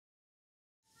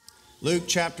Luke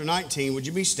chapter 19, would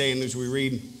you be standing as we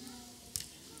read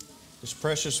this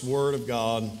precious word of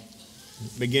God,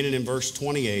 beginning in verse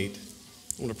 28.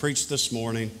 I want to preach this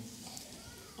morning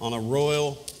on a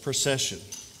royal procession.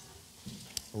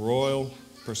 A royal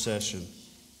procession.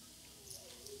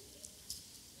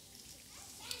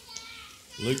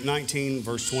 Luke 19,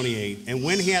 verse 28. And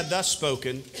when he had thus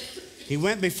spoken, he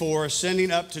went before,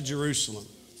 ascending up to Jerusalem.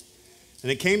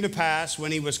 And it came to pass,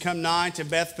 when he was come nigh to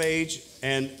Bethphage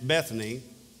and Bethany,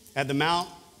 at the mount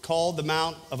called the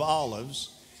Mount of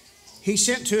Olives, he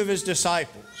sent two of his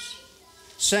disciples,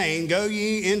 saying, Go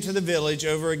ye into the village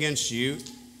over against you,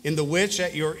 in the which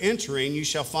at your entering you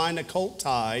shall find a colt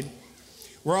tied,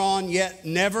 whereon yet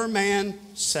never man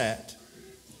sat.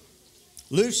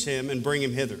 Loose him and bring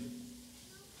him hither.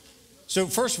 So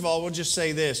first of all, we'll just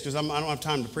say this, because I don't have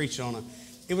time to preach on it.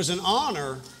 It was an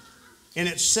honor in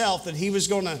itself that he was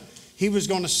going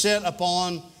to set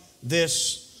upon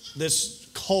this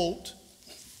colt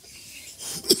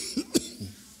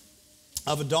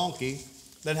of a donkey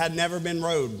that had never been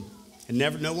rode, and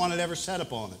no one had ever sat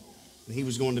upon it, and he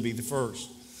was going to be the first.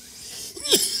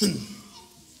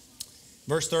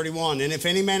 Verse 31, and if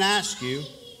any man ask you,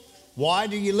 why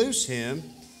do you loose him?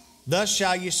 Thus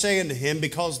shall you say unto him,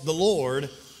 because the Lord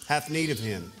hath need of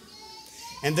him.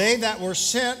 And they that were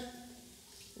sent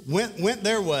went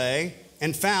their way,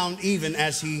 and found even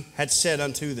as he had said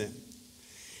unto them.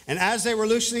 And as they were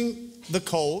loosing the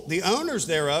colt, the owners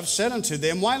thereof said unto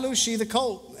them, Why loose ye the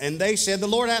colt? And they said, The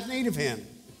Lord hath need of him.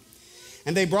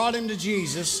 And they brought him to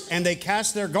Jesus, and they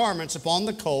cast their garments upon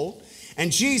the colt,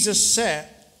 and they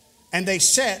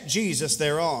set Jesus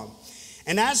thereon.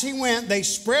 And as he went, they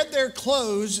spread their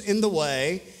clothes in the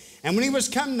way. And when he was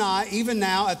come nigh, even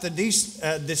now at the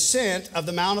descent of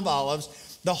the Mount of Olives,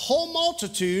 the whole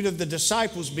multitude of the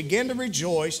disciples began to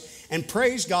rejoice and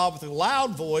praise God with a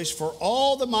loud voice for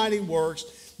all the mighty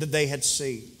works that they had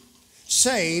seen,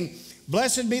 saying,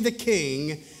 Blessed be the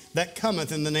King that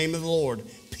cometh in the name of the Lord,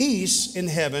 peace in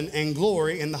heaven and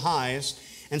glory in the highest.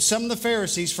 And some of the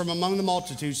Pharisees from among the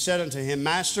multitude said unto him,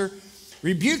 Master,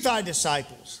 rebuke thy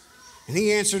disciples. And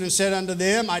he answered and said unto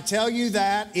them, I tell you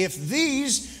that if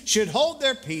these should hold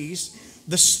their peace,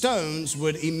 the stones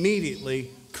would immediately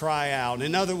cry out.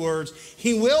 In other words,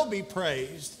 he will be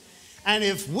praised. And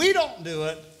if we don't do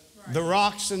it, the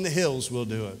rocks and the hills will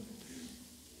do it.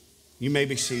 You may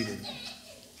be seated.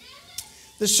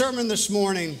 The sermon this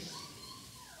morning,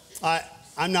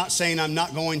 I'm not saying I'm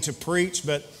not going to preach,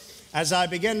 but as I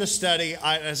began to study,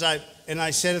 I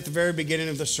said at the very beginning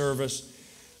of the service,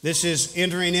 this is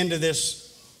entering into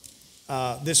this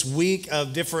week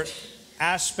of different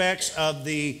aspects of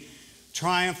the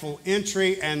triumphal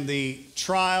entry and the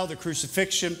trial, the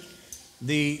crucifixion,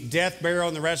 the death, burial,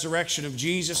 and the resurrection of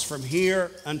Jesus from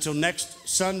here until next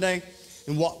Sunday,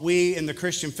 and what we in the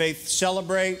Christian faith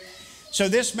celebrate. So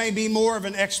this may be more of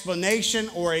an explanation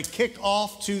or a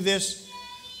kickoff to this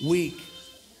week.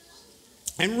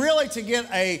 And really to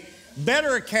get a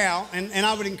better account, and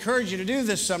I would encourage you to do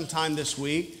this sometime this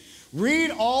week, read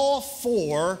all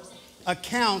four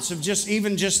accounts of just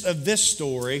of this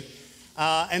story,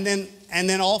 and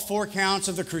then all four accounts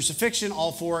of the crucifixion,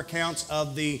 all four accounts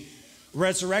of the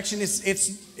resurrection.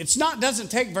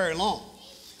 Doesn't take very long.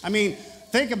 I mean,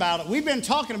 think about it. We've been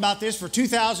talking about this for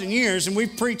 2,000 years, and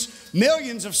we've preached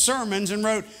millions of sermons and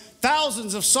wrote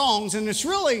thousands of songs, and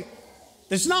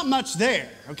there's not much there,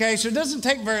 okay? So it doesn't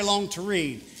take very long to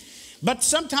read. But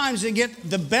sometimes to get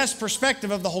the best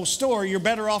perspective of the whole story, you're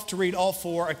better off to read all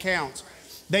four accounts.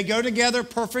 They go together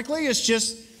perfectly. It's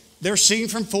just they're seen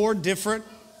from four different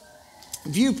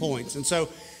viewpoints. And so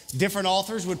different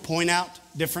authors would point out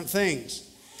different things.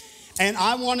 And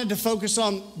I wanted to focus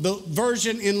on the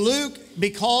version in Luke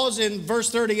because in verse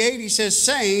 38 he says,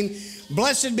 saying,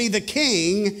 Blessed be the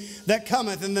King that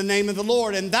cometh in the name of the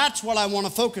Lord. And that's what I want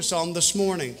to focus on this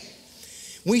morning.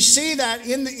 We see that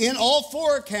in all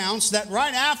four accounts that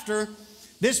right after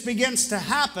this begins to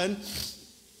happen,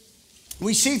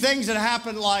 we see things that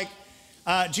happen like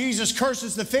Jesus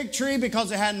curses the fig tree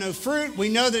because it had no fruit. We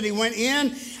know that he went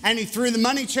in and he threw the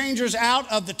money changers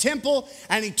out of the temple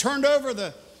and he turned over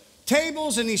the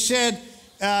tables, and he said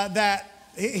that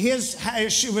his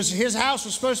house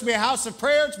was supposed to be a house of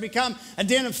prayer. It's become a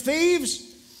den of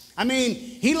thieves. I mean,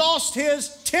 he lost his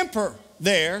temper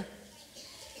there.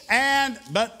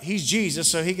 But he's Jesus,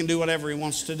 so he can do whatever he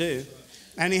wants to do.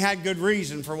 And he had good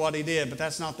reason for what he did, but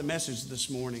that's not the message this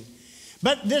morning.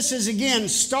 But this is, again,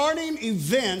 starting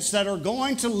events that are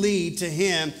going to lead to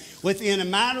him within a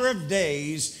matter of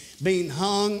days being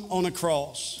hung on a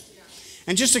cross.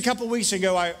 And just a couple weeks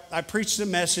ago, I preached a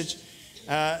message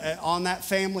on that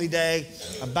family day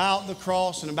about the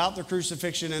cross and about the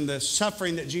crucifixion and the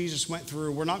suffering that Jesus went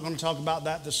through. We're not going to talk about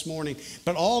that this morning,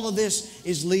 but all of this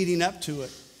is leading up to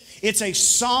it. It's a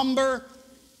somber,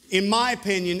 in my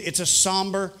opinion, it's a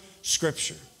somber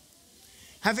scripture.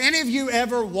 Have any of you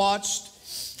ever watched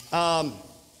a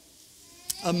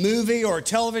movie or a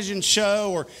television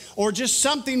show or just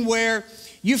something where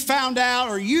you found out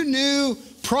or you knew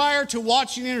prior to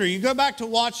watching it, or you go back to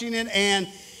watching it and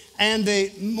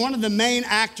one of the main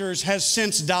actors has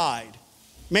since died?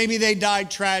 Maybe they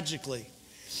died tragically.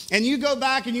 And you go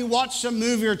back and you watch some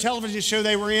movie or television show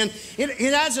they were in,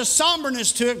 it has a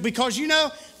somberness to it because you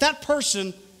know that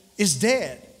person is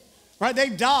dead, right? They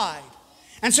died.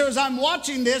 And so as I'm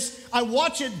watching this, I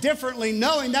watch it differently,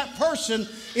 knowing that person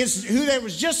is who they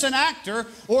was just an actor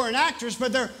or an actress,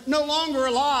 but they're no longer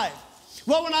alive.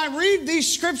 Well, when I read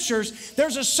these scriptures,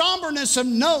 there's a somberness of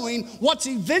knowing what's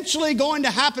eventually going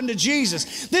to happen to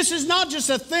Jesus. This is not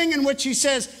just a thing in which he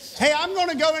says, hey, I'm going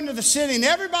to go into the city and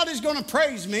everybody's going to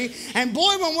praise me. And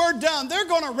boy, when we're done, they're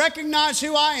going to recognize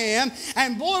who I am.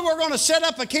 And boy, we're going to set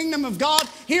up a kingdom of God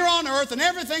here on earth and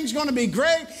everything's going to be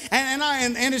great.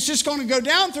 And it's just going to go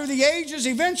down through the ages.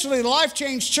 Eventually, the Life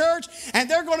Change Church, and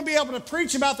they're going to be able to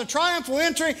preach about the triumphal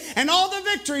entry and all the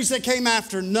victories that came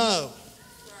after. No.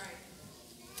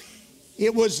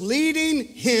 It was leading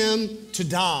him to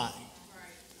die.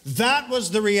 That was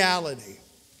the reality.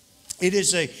 It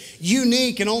is a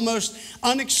unique and almost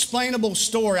unexplainable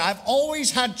story. I've always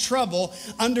had trouble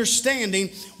understanding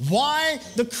why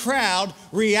the crowd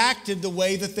reacted the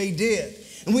way that they did.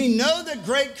 And we know that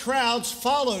great crowds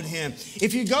followed him.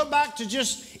 If you go back to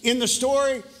just in the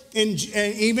story,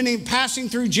 even in passing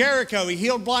through Jericho, he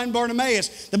healed blind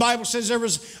Bartimaeus. The Bible says there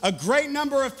was a great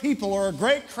number of people, or a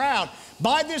great crowd.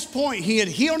 By this point, he had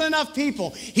healed enough people.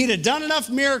 He'd have done enough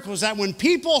miracles that when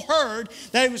people heard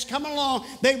that he was coming along,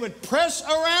 they would press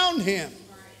around him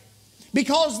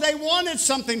because they wanted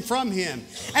something from him.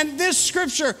 And this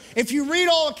scripture, if you read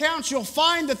all accounts, you'll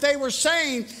find that they were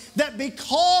saying that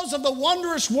because of the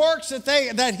wondrous works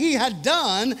that he had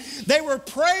done, they were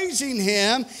praising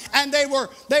him and they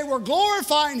were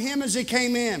glorifying him as he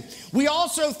came in. We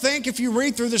also think, if you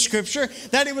read through the scripture,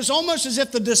 that it was almost as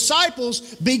if the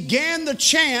disciples began the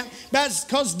chant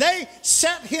because they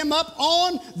set him up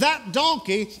on that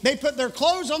donkey. They put their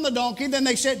clothes on the donkey, then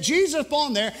they set Jesus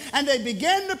on there, and they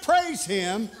began to praise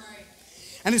him.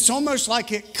 And it's almost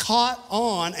like it caught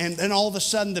on, and then all of a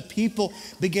sudden the people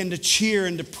began to cheer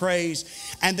and to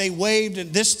praise. And they waved,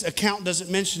 and this account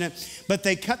doesn't mention it, but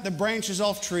they cut the branches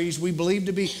off trees, we believe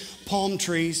to be palm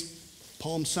trees,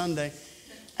 Palm Sunday.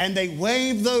 And they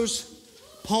waved those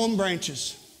palm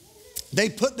branches. They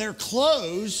put their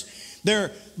clothes,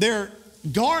 their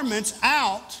garments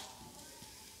out,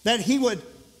 that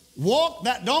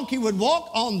that donkey would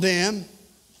walk on them.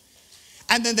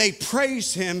 And then they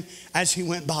praised him as he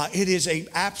went by. It is an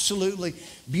absolutely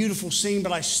beautiful scene,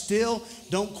 but I still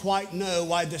don't quite know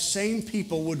why the same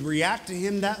people would react to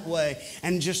him that way.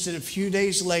 And just in a few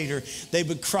days later, they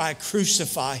would cry,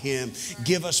 crucify him,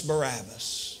 give us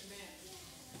Barabbas.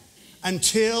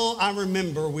 Until I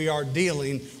remember we are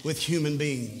dealing with human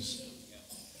beings.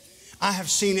 I have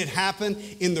seen it happen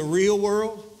in the real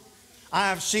world. I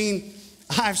have seen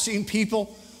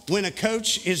people, when a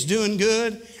coach is doing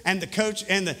good and the coach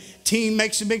and the team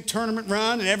makes a big tournament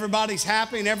run and everybody's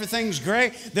happy and everything's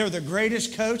great, they're the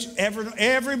greatest coach ever.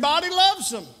 Everybody loves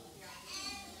them.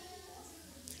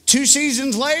 2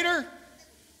 seasons later,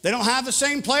 they don't have the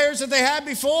same players that they had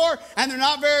before and they're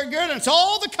not very good, and it's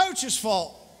all the coach's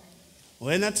fault. Well,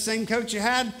 isn't that the same coach you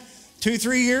had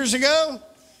 2-3 years ago?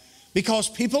 Because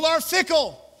people are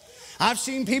fickle. I've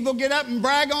seen people get up and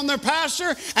brag on their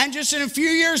pastor, and just in a few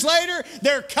years later,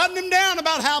 they're cutting them down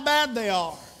about how bad they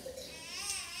are.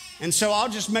 And so I'll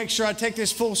just make sure I take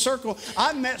this full circle.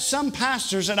 I've met some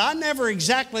pastors that I never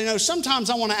exactly know. Sometimes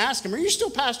I want to ask them, are you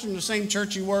still pastoring the same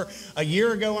church you were a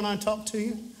year ago when I talked to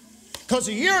you? Because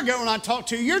a year ago when I talked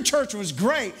to you, your church was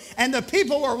great, and the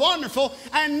people were wonderful,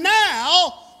 and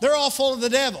now they're all full of the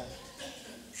devil.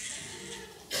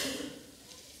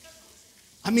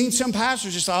 I mean, some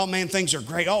pastors just, oh man, things are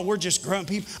great. Oh, we're just growing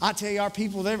people. I tell you, our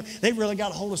people, they really got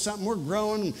a hold of something. We're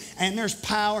growing and there's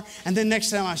power. And then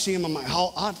next time I see them, I'm like,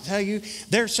 oh, I'll tell you,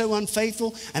 they're so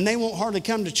unfaithful and they won't hardly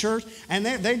come to church. And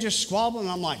they just squabble. And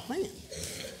I'm like, man,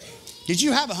 did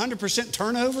you have 100%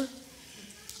 turnover?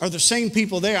 Are the same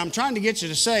people there? I'm trying to get you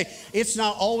to say it's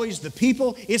not always the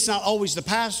people. It's not always the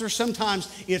pastor. Sometimes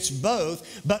it's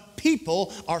both. But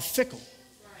people are fickle.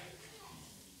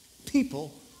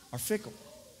 People are fickle.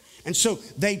 And so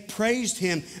they praised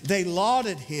him, they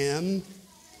lauded him,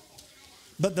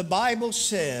 But the Bible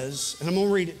says, and I'm going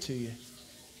to read it to you.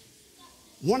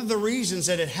 One of the reasons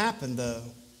that it happened, though,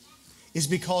 is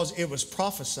because it was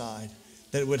prophesied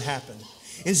that it would happen.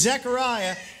 In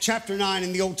Zechariah chapter 9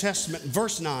 in the Old Testament,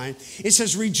 verse 9, it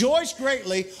says, "Rejoice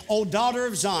greatly, O daughter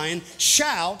of Zion.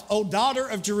 Shout, O daughter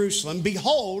of Jerusalem.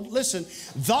 Behold," listen,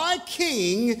 "thy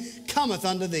king cometh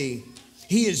unto thee.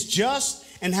 He is just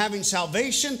and having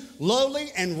salvation,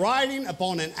 lowly, and riding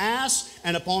upon an ass,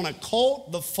 and upon a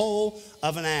colt, the foal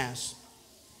of an ass."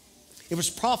 It was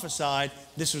prophesied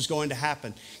this was going to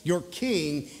happen. Your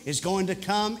king is going to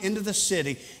come into the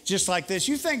city just like this.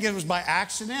 You think it was by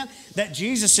accident that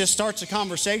Jesus just starts a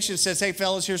conversation and says, "Hey,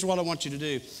 fellas, here's what I want you to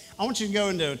do. I want you to go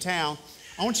into a town.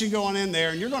 I want you to go on in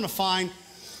there, and you're going to find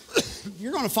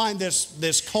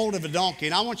this colt of a donkey,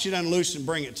 and I want you to unloose and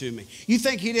bring it to me." You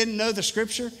think he didn't know the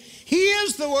scripture? He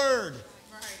is the Word.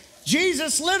 Right.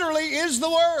 Jesus literally is the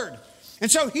Word.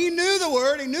 And so he knew the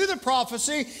word, he knew the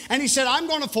prophecy, and he said, "I'm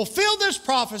going to fulfill this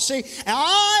prophecy."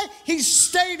 And he's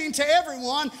stating to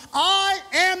everyone, "I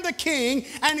am the king."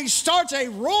 And he starts a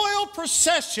royal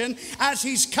procession as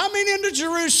he's coming into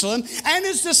Jerusalem, and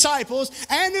his disciples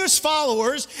and his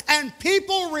followers, and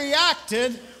people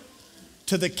reacted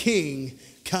to the king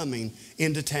coming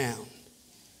into town.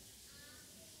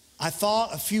 I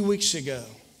thought a few weeks ago,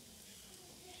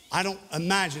 I don't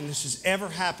imagine this has ever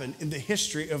happened in the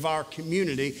history of our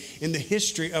community, in the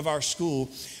history of our school.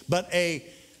 But I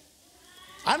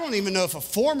don't even know if a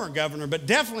former governor, but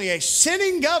definitely a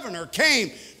sitting governor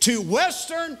came to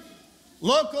Western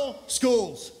local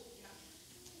schools.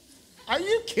 Are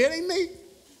you kidding me?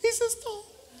 He's this tall.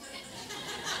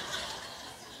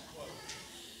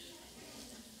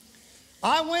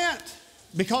 I went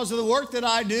because of the work that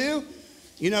I do.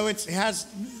 You know, it has...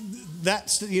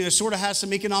 that, sort of has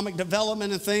some economic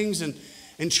development and things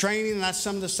and training, and that's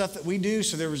some of the stuff that we do.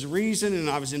 So there was a reason, and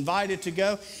I was invited to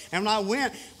go. And when I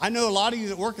went, I know a lot of you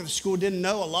that work at the school didn't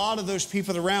know a lot of those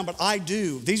people around, but I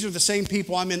do. These are the same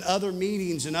people I'm in other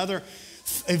meetings and other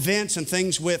events and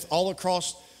things with all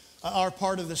across our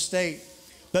part of the state.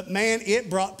 But man,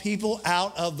 it brought people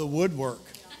out of the woodwork.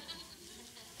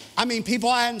 I mean, people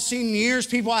I hadn't seen in years,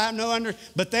 people I have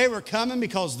but they were coming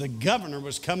because the governor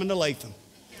was coming to Latham.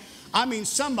 I mean,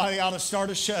 somebody ought to start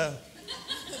a show.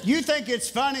 You think it's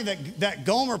funny that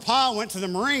Gomer Pyle went to the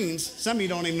Marines. Some of you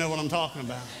don't even know what I'm talking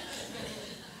about.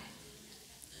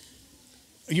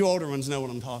 You older ones know what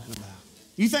I'm talking about.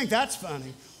 You think that's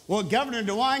funny. Well, Governor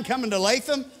DeWine coming to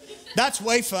Latham, that's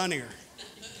way funnier.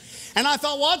 And I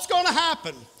thought, what's going to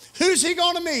happen? Who's he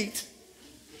going to meet?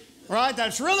 Right?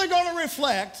 That's really going to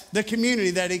reflect the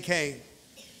community that he came.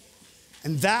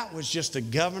 And that was just a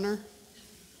governor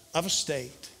of a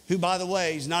state, who, by the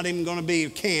way, is not even going to be,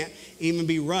 can't even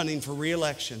be running for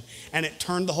re-election. And it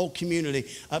turned the whole community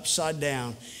upside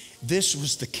down. This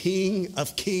was the King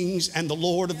of Kings and the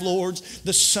Lord of Lords,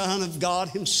 the Son of God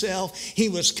himself. He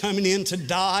was coming in to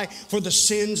die for the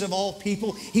sins of all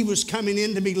people. He was coming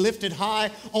in to be lifted high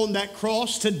on that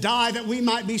cross, to die that we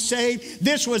might be saved.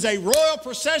 This was a royal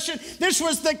procession. This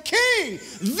was the King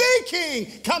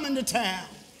coming to town.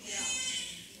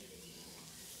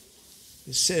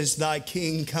 It says, "Thy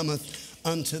king cometh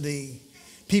unto thee."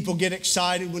 People get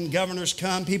excited when governors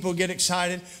come. People get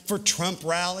excited for Trump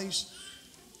rallies.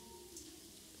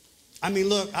 I mean,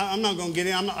 look, I'm not going to get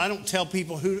in. I don't tell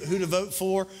people who to vote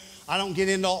for. I don't get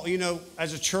into all,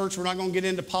 as a church, we're not going to get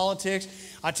into politics.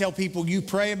 I tell people, you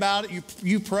pray about it.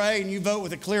 You pray and you vote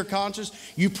with a clear conscience.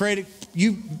 You pray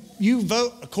you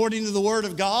vote according to the Word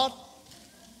of God.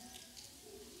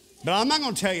 But I'm not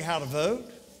going to tell you how to vote.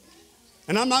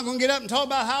 And I'm not going to get up and talk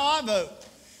about how I vote.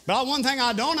 But one thing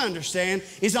I don't understand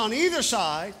is on either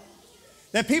side,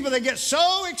 that people that get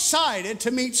so excited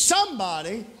to meet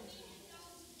somebody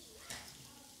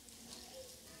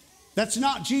that's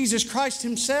not Jesus Christ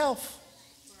himself.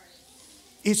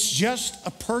 It's just a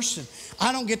person.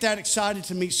 I don't get that excited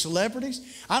to meet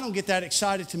celebrities. I don't get that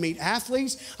excited to meet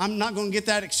athletes. I'm not going to get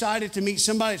that excited to meet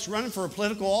somebody that's running for a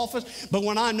political office. But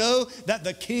when I know that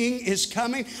the King is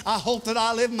coming, I hope that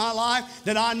I live my life,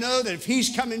 that I know that if he's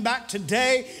coming back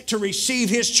today to receive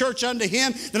his church unto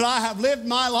him, that I have lived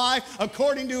my life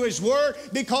according to his word,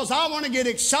 because I want to get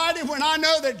excited when I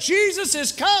know that Jesus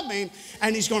is coming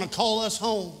and he's going to call us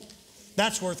home.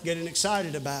 That's worth getting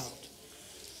excited about.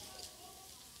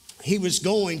 He was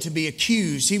going to be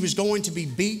accused. He was going to be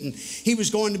beaten. He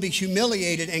was going to be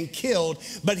humiliated and killed.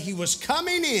 But he was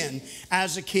coming in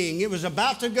as a king. It was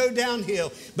about to go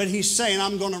downhill. But he's saying,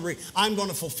 I'm going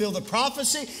to fulfill the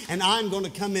prophecy, and I'm going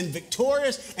to come in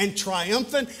victorious and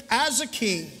triumphant as a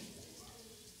king,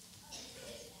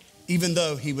 even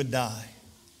though he would die.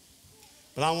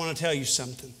 But I want to tell you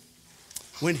something.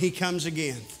 when he comes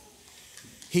again,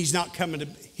 he's not coming to,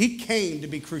 he came to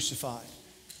be crucified.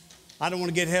 I don't want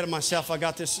to get ahead of myself. I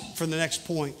got this for the next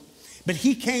point. But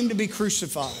he came to be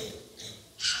crucified.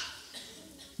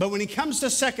 But when he comes the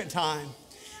second time,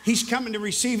 he's coming to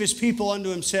receive his people unto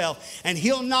himself. And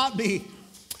he'll not be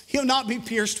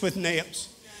pierced with nails.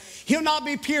 He'll not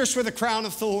be pierced with a crown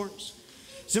of thorns.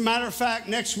 As a matter of fact,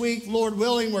 next week, Lord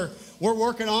willing, we're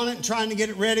working on it and trying to get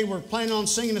it ready. We're planning on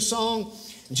singing a song.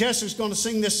 Jesse's going to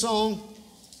sing this song.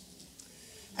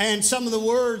 And some of the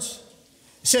words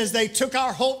says, they took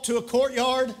our hope to a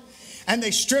courtyard and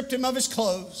they stripped him of his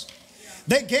clothes.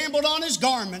 They gambled on his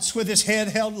garments with his head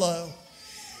held low.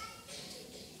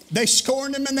 They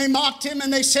scorned him and they mocked him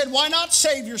and they said, why not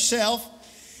save yourself?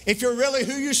 If you're really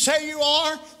who you say you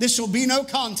are, this will be no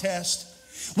contest.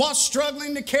 While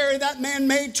struggling to carry that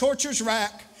man-made torture's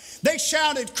rack, they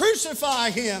shouted,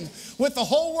 crucify him, with the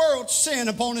whole world's sin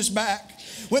upon his back.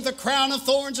 With a crown of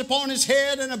thorns upon his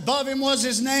head, and above him was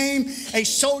his name. A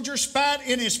soldier spat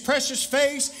in his precious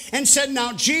face and said,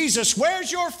 now Jesus,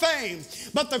 where's your fame?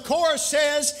 But the chorus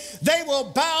says, they will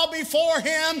bow before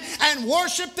him and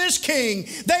worship this king.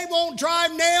 They won't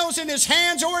drive nails in his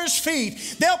hands or his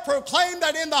feet. They'll proclaim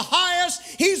that in the highest,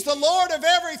 he's the Lord of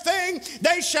everything.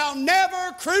 They shall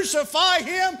never crucify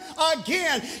him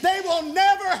again. They will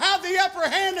never have the upper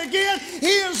hand again. He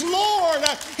is Lord.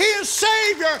 He is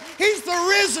Savior. He's the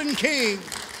risen King.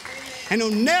 And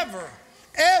he'll never,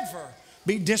 ever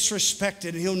be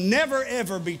disrespected. He'll never,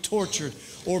 ever be tortured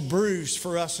or bruised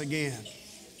for us again.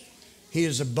 He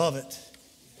is above it.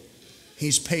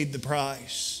 He's paid the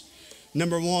price.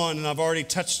 Number one, and I've already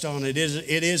touched on it,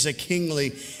 it is a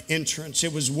kingly entrance.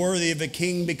 It was worthy of a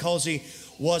king because he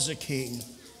was a king.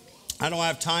 I don't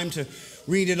have time to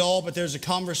read it all, but there's a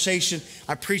conversation.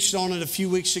 I preached on it a few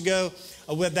weeks ago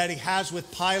that he has with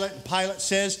Pilate. And Pilate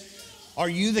says, are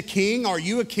you the king? Are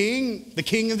you a king? The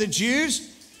king of the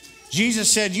Jews? Jesus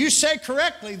said, you say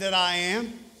correctly that I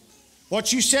am.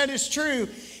 What you said is true.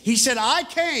 He said, I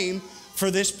came for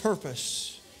this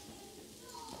purpose.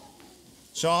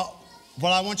 So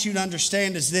what I want you to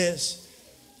understand is this.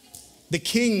 The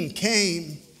king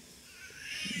came,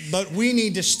 but we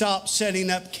need to stop setting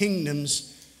up kingdoms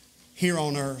here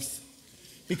on earth.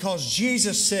 Because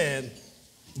Jesus said,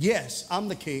 yes, I'm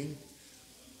the king.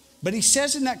 But he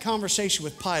says in that conversation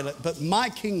with Pilate, but my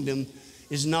kingdom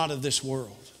is not of this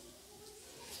world.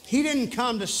 He didn't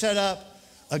come to set up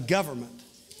a government.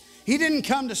 He didn't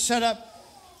come to set up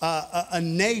a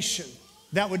nation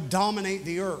that would dominate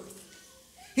the earth.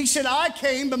 He said, I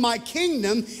came, but my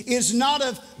kingdom is not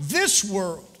of this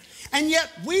world. And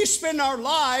yet we spend our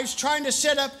lives trying to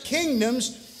set up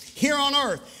kingdoms here on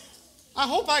earth. I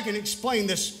hope I can explain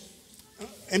this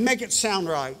and make it sound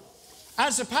right.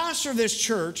 As the pastor of this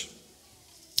church,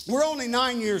 we're only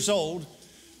 9 years old.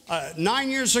 9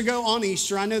 years ago on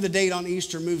Easter, I know the date on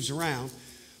Easter moves around,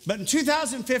 but in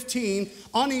 2015,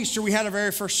 on Easter, we had our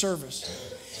very first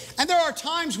service. And there are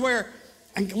times where,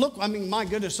 and look, I mean, my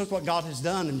goodness, look what God has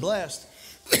done and blessed.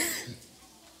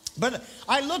 But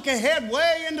I look ahead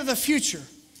way into the future.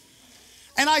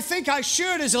 And I think I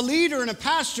should, as a leader and a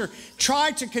pastor,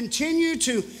 try to continue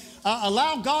to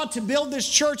allow God to build this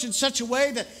church in such a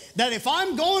way that if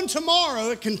I'm going tomorrow,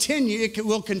 it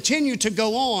will continue to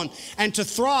go on and to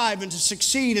thrive and to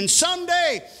succeed. And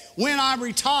someday, when I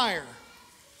retire,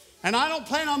 and I don't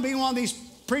plan on being one of these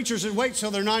preachers that wait till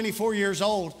they're 94 years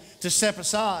old to step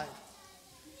aside.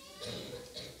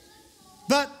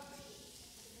 But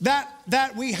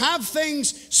that we have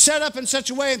things set up in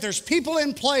such a way that there's people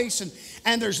in place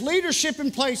and there's leadership in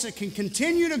place that can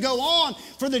continue to go on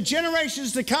for the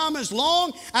generations to come as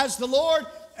long as the Lord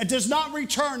does not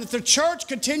return, that the church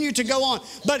continue to go on.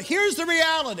 But here's the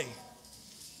reality.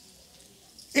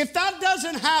 If that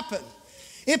doesn't happen,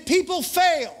 if people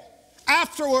fail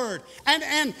afterward,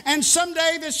 and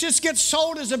someday this just gets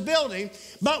sold as a building,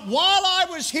 but while I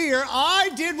was here, I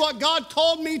did what God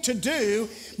called me to do,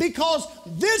 because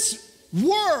this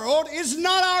world is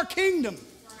not our kingdom.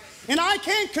 And I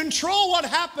can't control what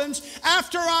happens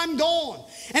after I'm gone.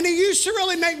 And it used to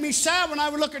really make me sad when I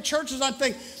would look at churches. I'd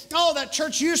think, oh, that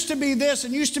church used to be this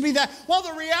and used to be that. Well,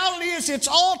 the reality is it's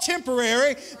all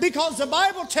temporary, because the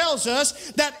Bible tells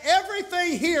us that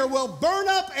everything here will burn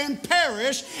up and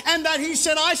perish, and that he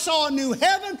said, I saw a new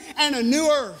heaven and a new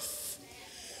earth.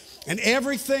 And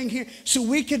everything here. So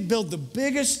we could build the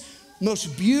biggest,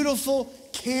 most beautiful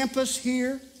campus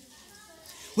here.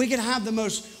 We could have the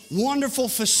most wonderful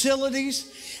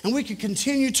facilities, and we could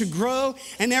continue to grow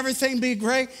and everything be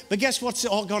great. But guess what's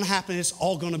all going to happen? It's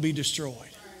all going to be destroyed.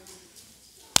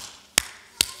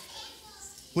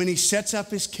 When he sets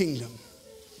up his kingdom,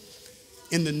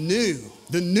 in the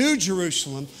new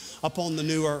Jerusalem upon the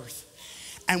new earth.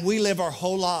 And we live our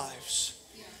whole lives.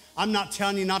 I'm not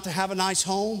telling you not to have a nice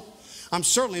home. I'm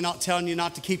certainly not telling you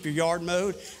not to keep your yard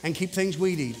mowed and keep things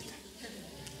weed eated.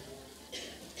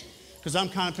 Because I'm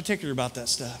kind of particular about that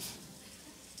stuff.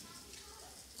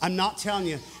 I'm not telling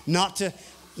you not to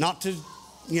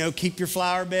keep your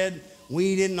flower bed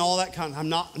weeded and all that kind of. I'm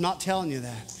not telling you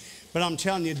that. But I'm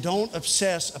telling you, don't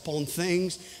obsess upon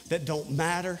things that don't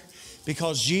matter.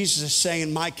 Because Jesus is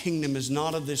saying, my kingdom is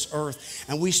not of this earth.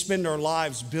 And we spend our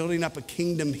lives building up a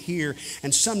kingdom here.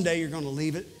 And someday you're going to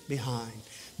leave it behind.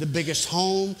 The biggest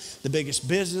home, the biggest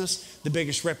business, the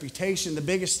biggest reputation, the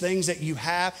biggest things that you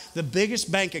have, the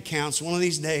biggest bank accounts, one of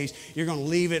these days, you're going to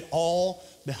leave it all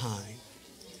behind.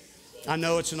 I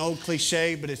know it's an old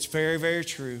cliche, but it's very, very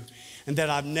true. And that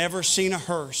I've never seen a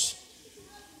hearse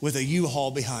with a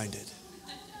U-Haul behind it.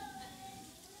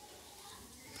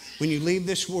 When you leave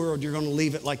this world, you're going to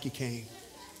leave it like you came,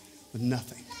 with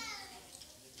nothing.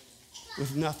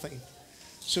 With nothing.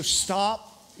 So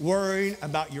stop worrying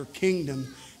about your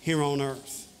kingdom here on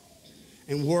earth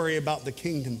and worry about the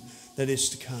kingdom that is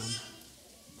to come.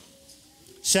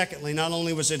 Secondly, not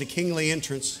only was it a kingly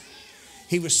entrance,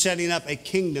 he was setting up a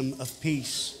kingdom of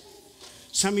peace.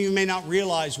 Some of you may not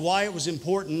realize why it was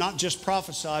important, not just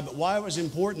prophesy, but why it was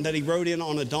important that he rode in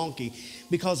on a donkey.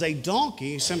 Because a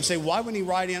donkey, some say, why wouldn't he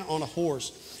ride in on a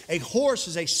horse? A horse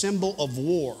is a symbol of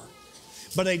war,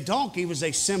 but a donkey was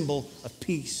a symbol of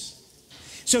peace.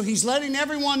 So he's letting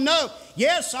everyone know,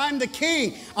 yes, I'm the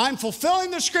king. I'm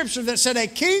fulfilling the scripture that said a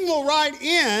king will ride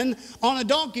in on a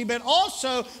donkey, but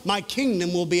also my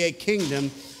kingdom will be a kingdom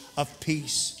of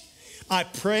peace. I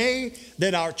pray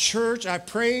that our church, I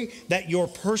pray that your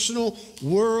personal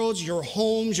worlds, your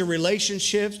homes, your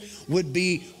relationships would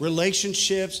be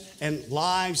relationships and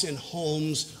lives and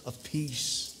homes of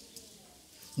peace.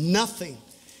 Nothing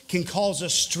can cause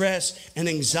us stress and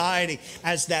anxiety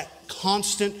as that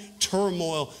constant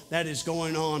turmoil that is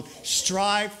going on.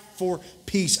 Strive for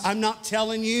peace. I'm not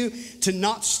telling you to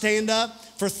not stand up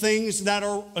for things that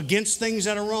are against things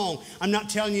that are wrong. I'm not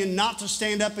telling you not to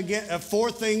stand up for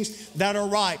things that are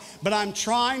right. But I'm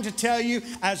trying to tell you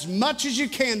as much as you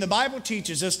can, the Bible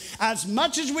teaches us, as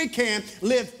much as we can,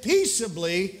 live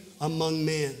peaceably among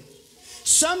men.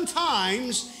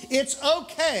 Sometimes it's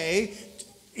okay.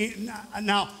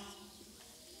 Now,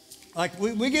 like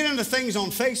we get into things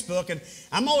on Facebook, and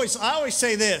I always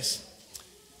say this.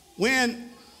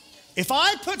 If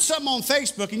I put something on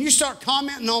Facebook and you start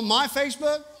commenting on my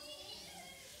Facebook,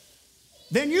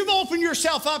 then you've opened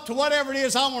yourself up to whatever it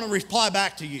is I want to reply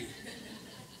back to you.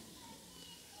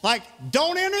 Like,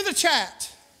 don't enter the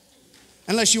chat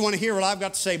unless you want to hear what I've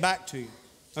got to say back to you,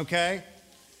 okay?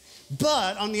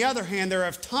 But on the other hand, there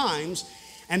are times,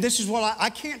 and this is what I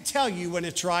can't tell you when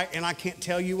it's right and I can't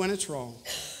tell you when it's wrong.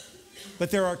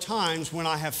 But there are times when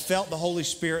I have felt the Holy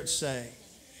Spirit say,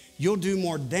 you'll do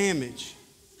more damage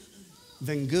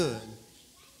than good.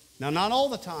 Now, not all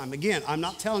the time. Again, I'm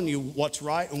not telling you what's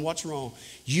right and what's wrong.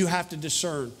 You have to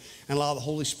discern and allow the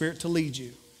Holy Spirit to lead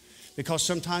you. Because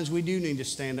sometimes we do need to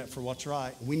stand up for what's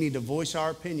right. We need to voice our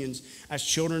opinions as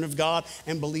children of God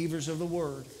and believers of the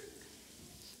Word.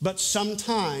 But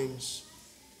sometimes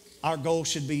our goal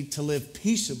should be to live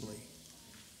peaceably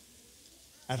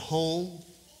at home,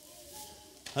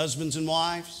 husbands and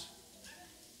wives.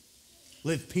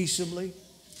 Live peaceably.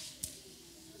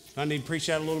 I need to preach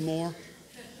that a little more.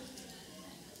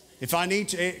 If I need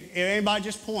to, if anybody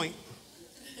just point.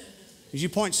 As you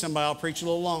point to somebody, I'll preach a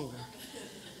little longer.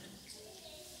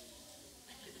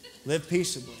 Live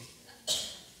peaceably.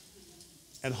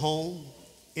 At home,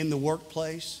 in the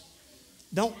workplace.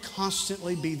 Don't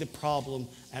constantly be the problem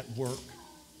at work.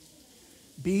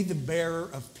 Be the bearer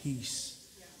of peace.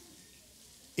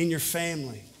 In your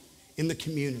family, in the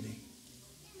community.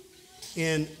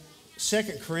 In 2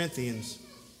 Corinthians,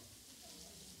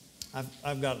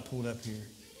 I've got it pulled up here.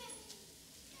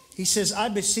 He says, I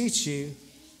beseech you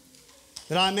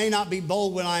that I may not be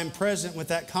bold when I am present with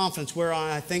that confidence whereon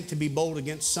I think to be bold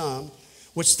against some,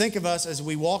 which think of us as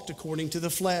we walked according to the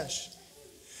flesh.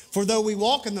 For though we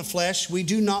walk in the flesh, we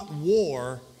do not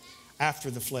war after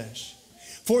the flesh.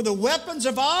 For the weapons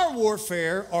of our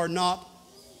warfare are not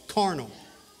carnal,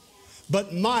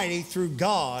 but mighty through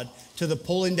God to the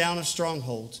pulling down of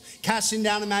strongholds, casting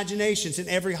down imaginations and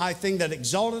every high thing that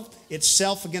exalteth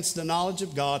itself against the knowledge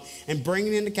of God, and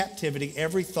bringing into captivity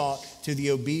every thought to the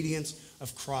obedience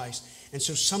of Christ. And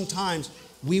so sometimes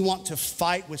we want to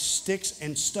fight with sticks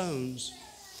and stones,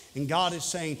 and God is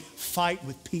saying, fight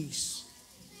with peace,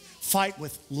 fight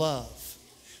with love,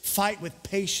 fight with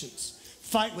patience,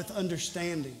 fight with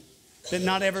understanding. that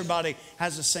not everybody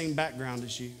has the same background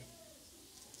as you.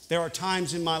 There are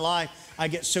times in my life I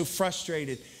get so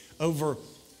frustrated over,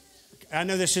 I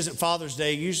know this isn't Father's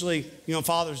Day. Usually, on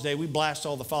Father's Day, we blast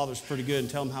all the fathers pretty good and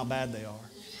tell them how bad they are.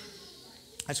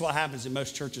 That's what happens in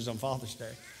most churches on Father's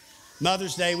Day.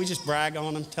 Mother's Day, we just brag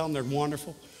on them, tell them they're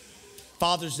wonderful.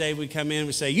 Father's Day, we come in and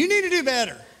we say, you need to do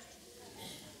better.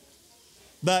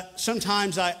 But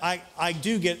sometimes I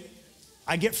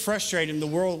get frustrated in the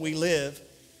world we live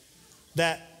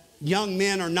that young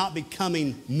men are not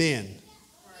becoming men.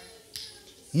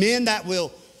 Men that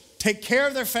will take care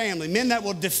of their family, men that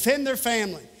will defend their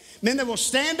family, men that will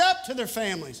stand up to their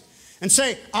families and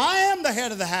say, I am the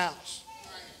head of the house.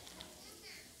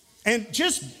 And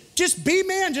just be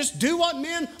men, just do what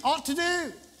men ought to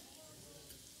do.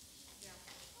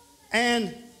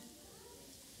 And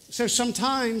so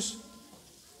sometimes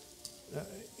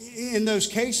in those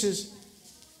cases,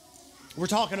 we're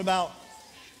talking about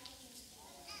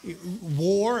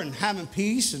war and having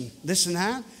peace and this and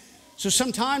that. So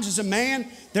sometimes as a man,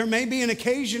 there may be an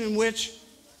occasion in which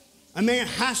a man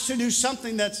has to do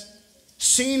something that's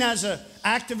seen as an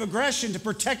act of aggression to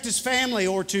protect his family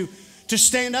or to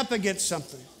stand up against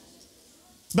something.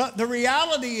 But the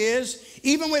reality is,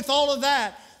 even with all of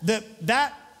that,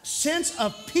 that sense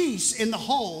of peace in the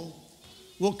home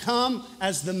will come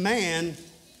as the man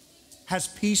has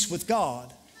peace with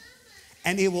God.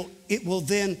 And it will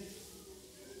then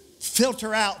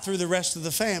filter out through the rest of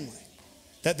the family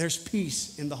that there's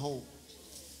peace in the home.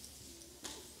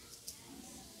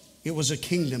 It was a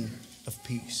kingdom of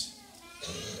peace.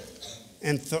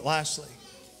 And lastly,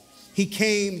 he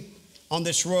came on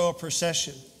this royal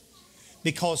procession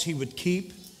because he would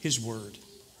keep his word.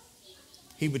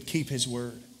 He would keep his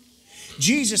word.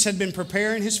 Jesus had been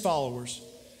preparing his followers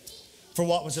for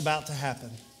what was about to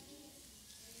happen.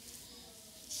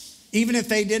 Even if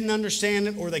they didn't understand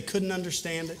it or they couldn't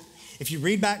understand it, if you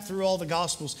read back through all the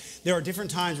Gospels, there are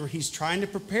different times where he's trying to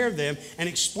prepare them and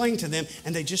explain to them,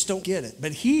 and they just don't get it.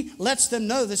 But he lets them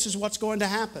know this is what's going to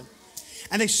happen.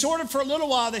 And they sort of, for a little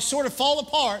while, they sort of fall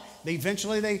apart.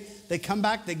 Eventually, they come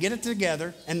back, they get it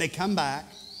together, and they come back.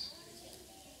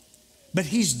 But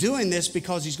he's doing this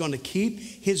because he's going to keep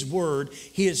his word.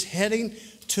 He is heading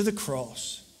to the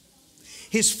cross.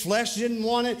 His flesh didn't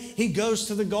want it. He goes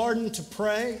to the garden to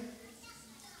pray.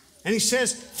 And he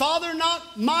says, Father,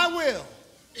 not my will,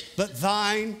 but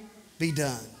thine be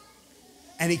done.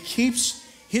 And he keeps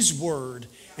his word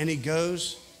and he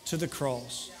goes to the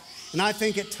cross. And I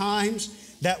think at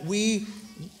times that we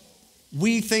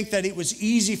think that it was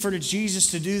easy for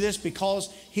Jesus to do this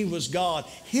because he was God.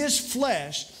 His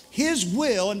flesh, his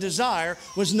will and desire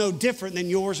was no different than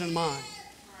yours and mine.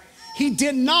 He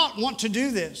did not want to do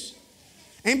this.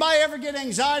 Anybody ever get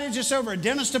anxiety just over a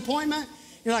dentist appointment?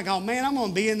 You're like, oh man, I'm going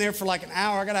to be in there for like an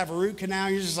hour. I got to have a root canal.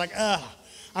 You're just like, I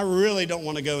really don't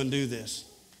want to go and do this.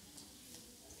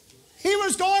 He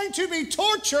was going to be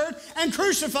tortured and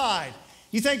crucified.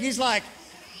 You think he's like,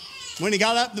 when he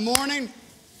got up in the morning,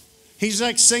 he's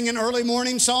like singing early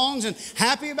morning songs and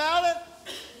happy about it?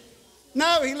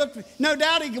 No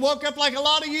doubt he woke up like a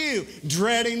lot of you,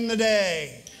 dreading the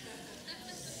day.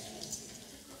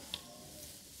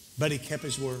 But he kept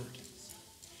his word.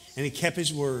 And he kept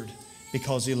his word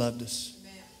because he loved us.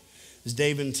 As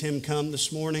David and Tim come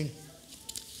this morning,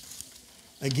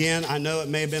 again, I know it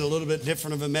may have been a little bit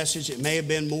different of a message. It may have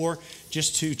been more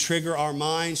just to trigger our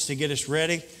minds to get us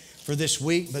ready for this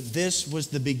week. But this was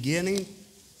the beginning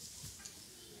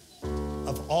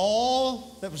of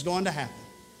all that was going to happen.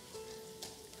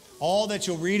 All that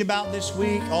you'll read about this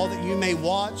week, all that you may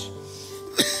watch,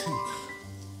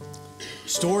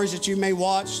 stories that you may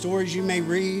watch, stories you may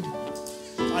read.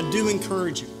 I do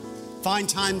encourage you, find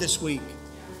time this week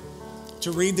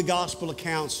to read the gospel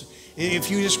accounts. And if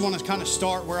you just want to kind of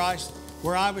start where I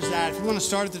was at, if you want to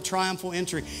start at the triumphal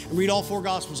entry and read all 4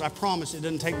 gospels, I promise it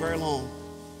doesn't take very long.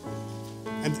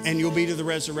 And you'll be to the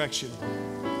resurrection.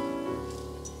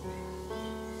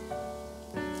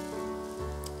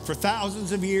 For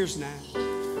thousands of years now,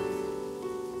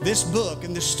 this book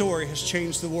and this story has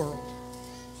changed the world.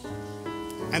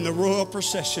 And the royal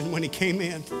procession, when he came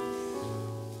in,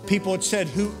 people had said,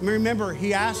 remember,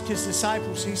 he asked his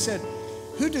disciples, he said,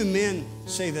 who do men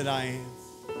say that I am?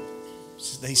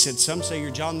 They said, some say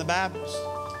you're John the Baptist.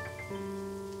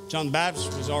 John the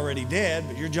Baptist was already dead,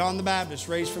 but you're John the Baptist,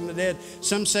 raised from the dead.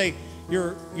 Some say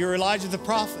you're Elijah the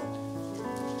prophet.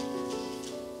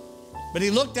 But he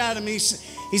looked at him,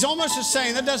 he's almost just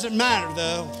saying, that doesn't matter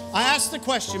though. I asked the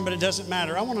question, but it doesn't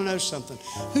matter. I want to know something.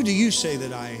 Who do you say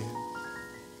that I am?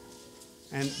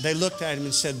 And they looked at him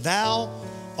and said, thou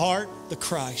art the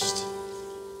Christ,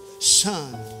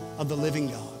 Son of the living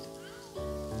God.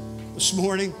 This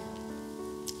morning,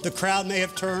 the crowd may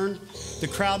have turned. The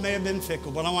crowd may have been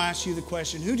fickle. But I want to ask you the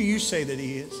question, who do you say that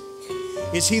He is?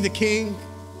 Is He the King?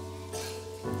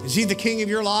 Is He the King of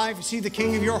your life? Is He the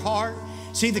King of your heart?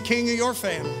 Is He the King of your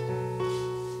family?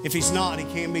 If He's not, He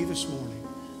can be this morning.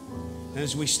 And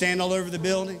as we stand all over the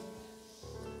building,